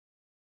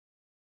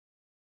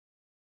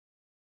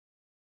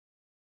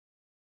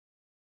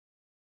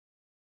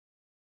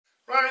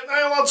Right,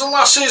 now lads and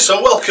lasses,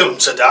 and welcome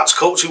to Darts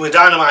Coaching with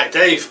Dynamite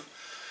Dave.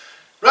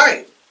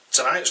 Right,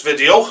 tonight's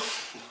video,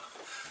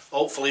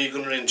 hopefully you're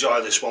going to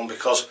enjoy this one,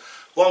 because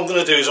what I'm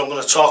going to do is I'm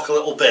going to talk a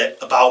little bit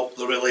about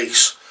the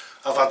release.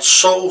 I've had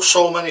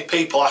so many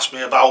people ask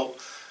me about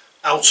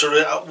how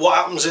to what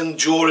happens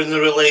during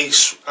the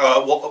release,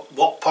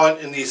 what point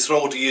in the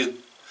throw do you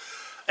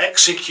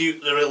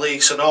execute the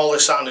release, and all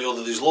this, that and the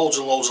other. There's loads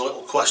and loads of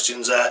little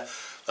questions there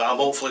that I'm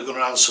hopefully going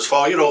to answer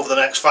for you over the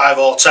next 5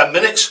 or 10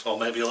 minutes, or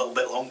maybe a little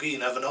bit longer, you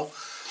never know.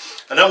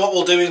 And then what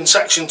we'll do in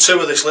section 2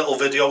 of this little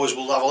video is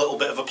we'll have a little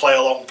bit of a play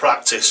along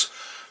practice.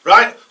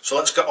 Right, so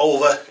let's get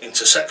over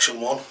into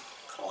section 1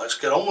 and let's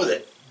get on with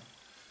it.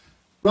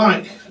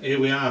 Right, here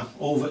we are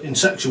over in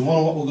section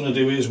 1. What we're going to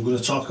do is we're going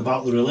to talk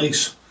about the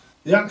release.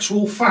 The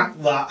actual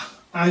fact that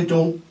I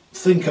don't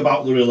think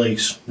about the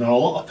release. Now, a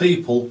lot of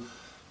people,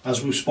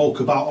 as we've spoke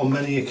about on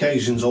many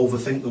occasions,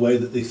 overthink the way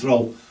that they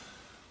throw.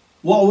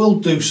 What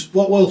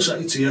we'll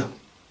say to you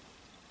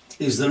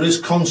is there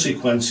is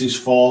consequences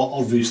for,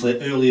 obviously,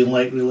 early and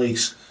late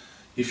release.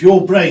 If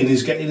your brain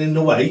is getting in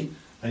the way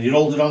and you're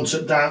holding on to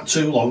the dart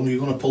too long, you're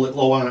going to pull it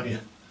low, aren't you?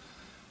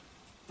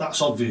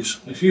 That's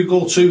obvious. If you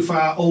go too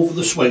far over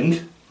the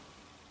swing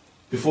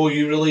before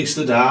you release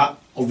the dart,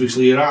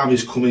 obviously your arm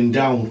is coming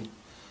down.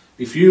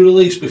 If you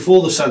release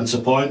before the centre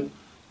point,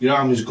 your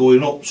arm is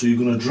going up, so you're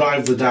going to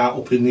drive the dart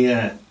up in the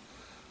air.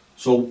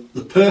 So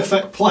the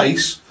perfect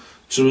place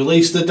to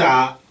release the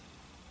dart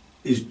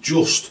is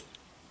just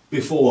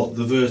before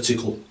the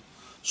vertical.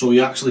 So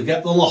you actually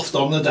get the loft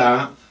on the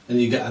dart and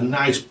you get a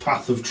nice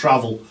path of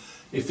travel.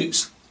 If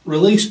it's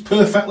released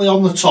perfectly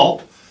on the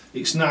top,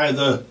 it's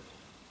neither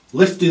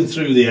lifting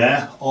through the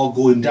air or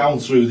going down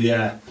through the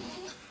air.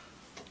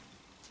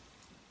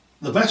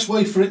 The best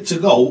way for it to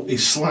go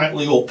is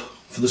slightly up.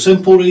 For the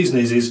simple reason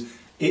is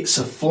it's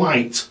a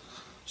flight.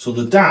 So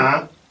the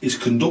dart is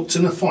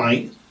conducting a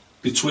flight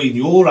between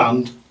your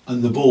hand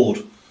and the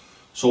board.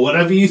 So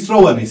whenever you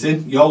throw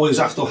anything, you always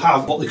have to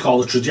have what they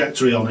call a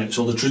trajectory on it.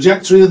 So the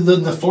trajectory and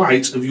then the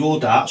flight of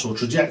your dart, so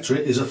trajectory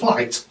is a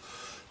flight.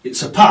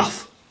 It's a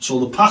path. So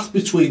the path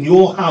between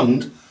your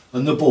hand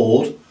and the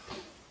board,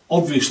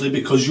 obviously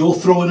because you're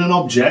throwing an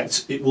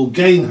object, it will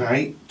gain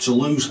height to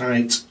lose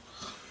height.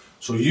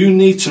 So you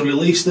need to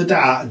release the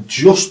dart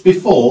just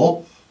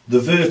before the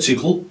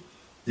vertical,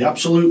 the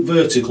absolute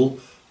vertical,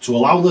 to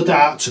allow the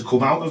dart to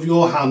come out of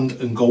your hand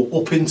and go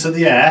up into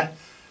the air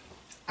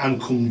and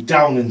come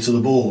down into the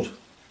board.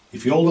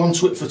 If you hold on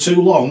to it for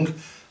too long,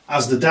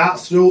 as the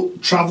dart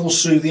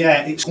travels through the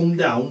air, it's come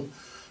down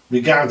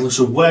regardless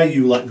of where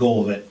you let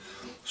go of it.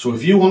 So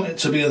if you want it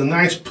to be in a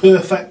nice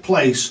perfect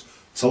place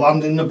to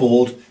land in the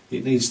board,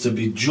 it needs to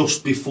be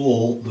just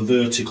before the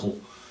vertical.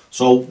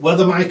 So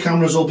whether my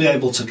cameras will be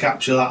able to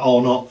capture that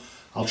or not,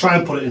 I'll try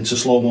and put it into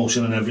slow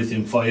motion and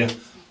everything for you.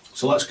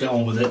 So let's get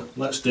on with it.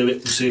 Let's do it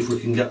and see if we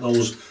can get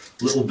those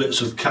little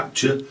bits of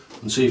capture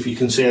and see if you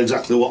can see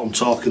exactly what I'm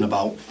talking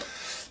about.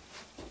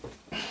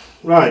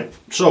 Right,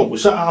 so we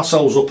set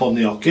ourselves up on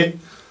the hockey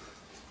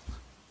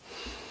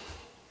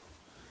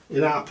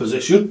in our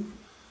position,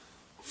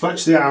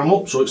 fetch the arm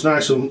up so it's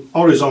nice and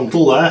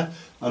horizontal there,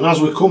 and as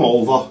we come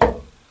over,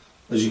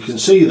 as you can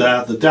see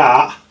there, the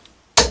dart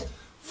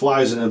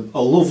flies in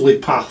a lovely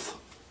path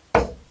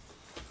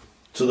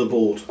to the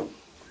board.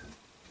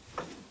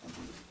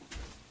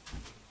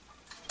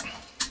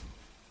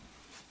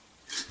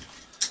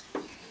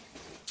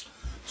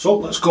 So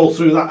let's go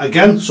through that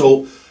again.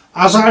 So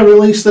as I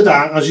release the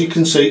dart, as you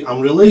can see, I'm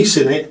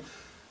releasing it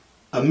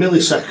a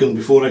millisecond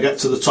before I get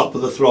to the top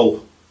of the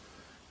throw.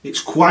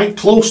 It's quite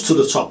close to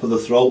the top of the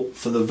throw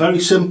for the very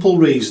simple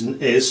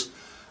reason is,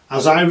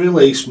 as I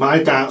release,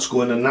 my darts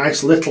go in a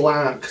nice little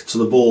arc to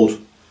the board.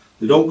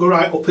 They don't go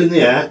right up in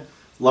the air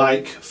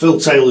like Phil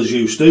Taylor's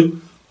used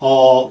to,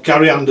 or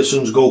Gary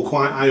Anderson's go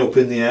quite high up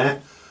in the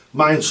air.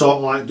 Mine sort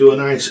of like do a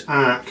nice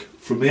arc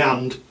from my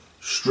hand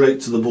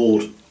straight to the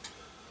board.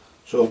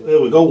 So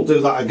here we go, we'll do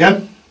that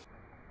again.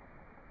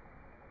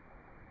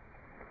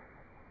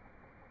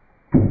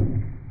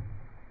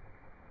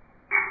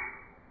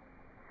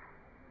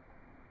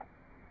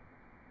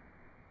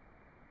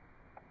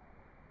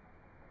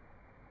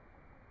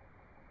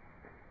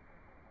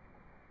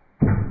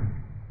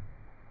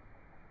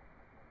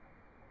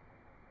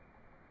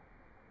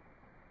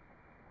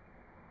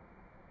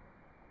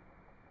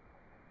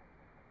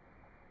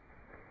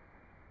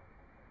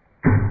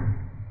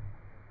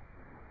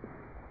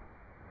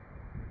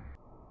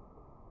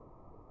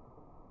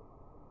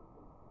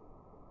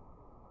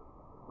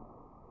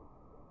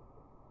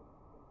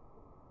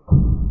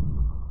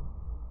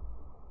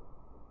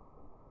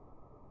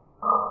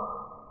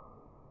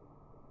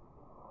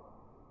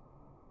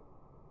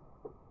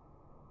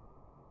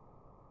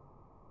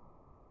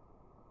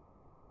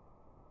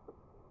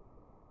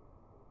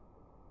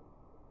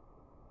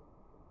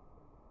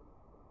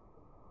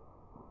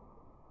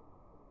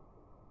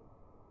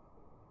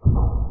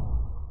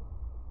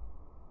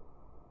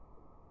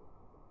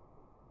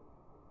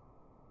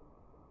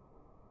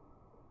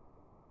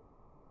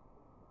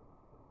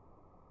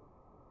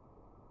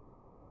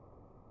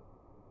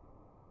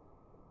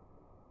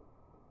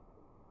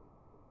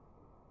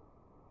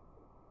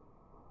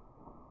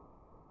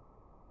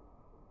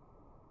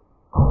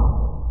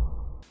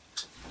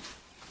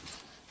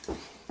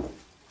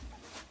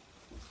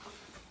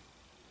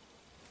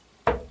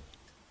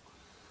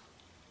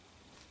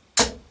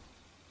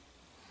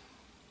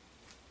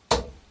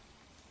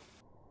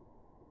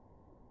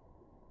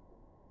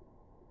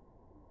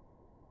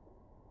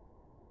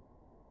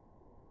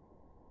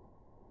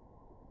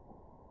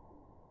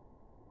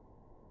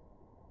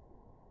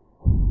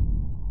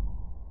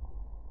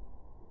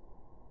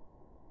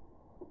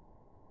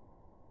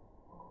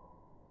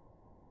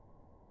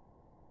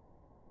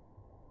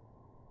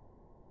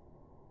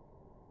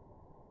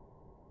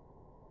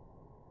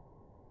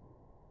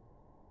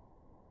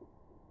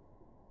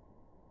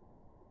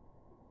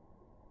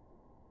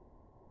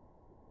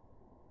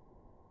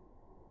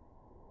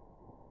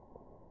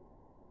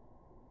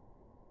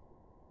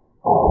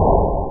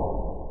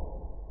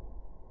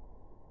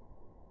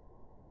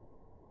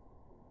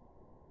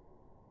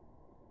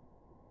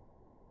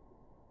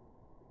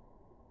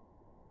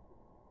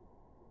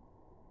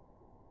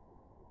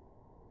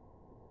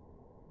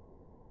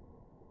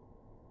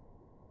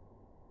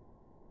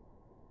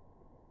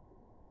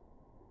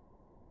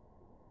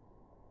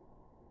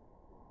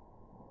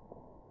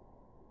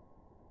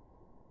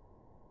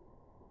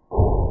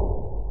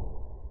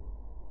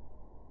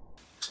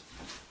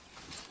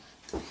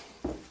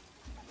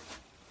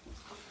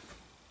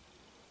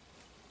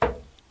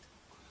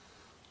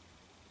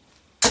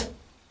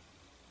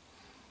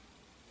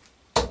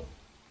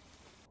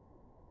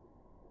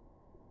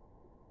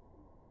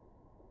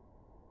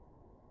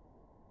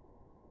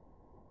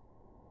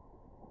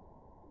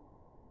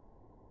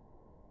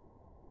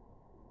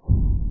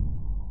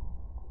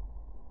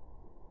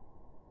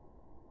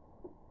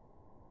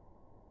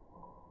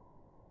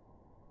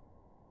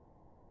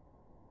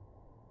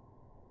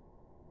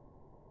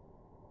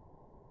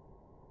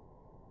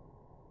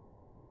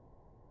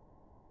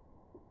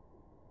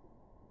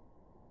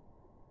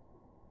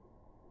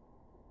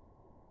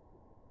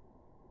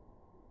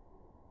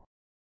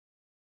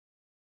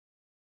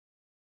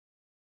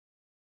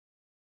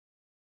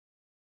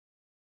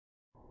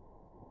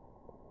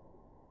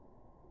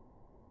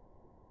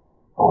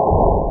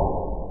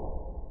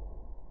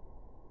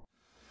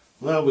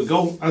 There we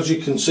go. As you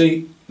can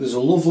see, there's a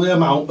lovely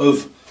amount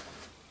of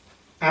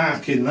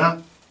arc in that,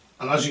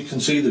 and as you can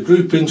see, the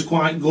grouping's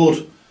quite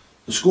good,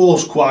 the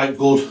score's quite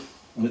good,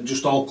 and it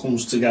just all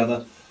comes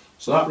together.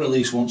 So that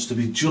release wants to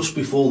be just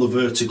before the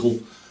vertical,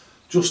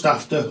 just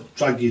after.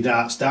 Drag your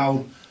darts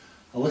down.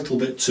 A little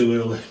bit too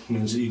early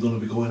means that you're going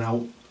to be going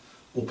out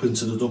up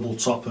into the double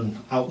top and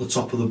out the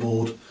top of the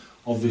board,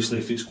 obviously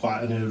if it's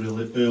quite an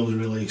early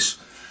release.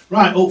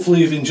 Right, hopefully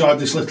you've enjoyed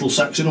this little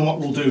section, and what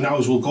we'll do now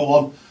is we'll go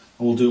on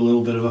and we'll do a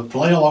little bit of a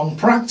play along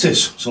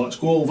practice. So let's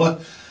go over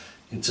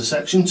into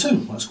section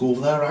 2. Let's go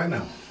over there right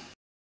now.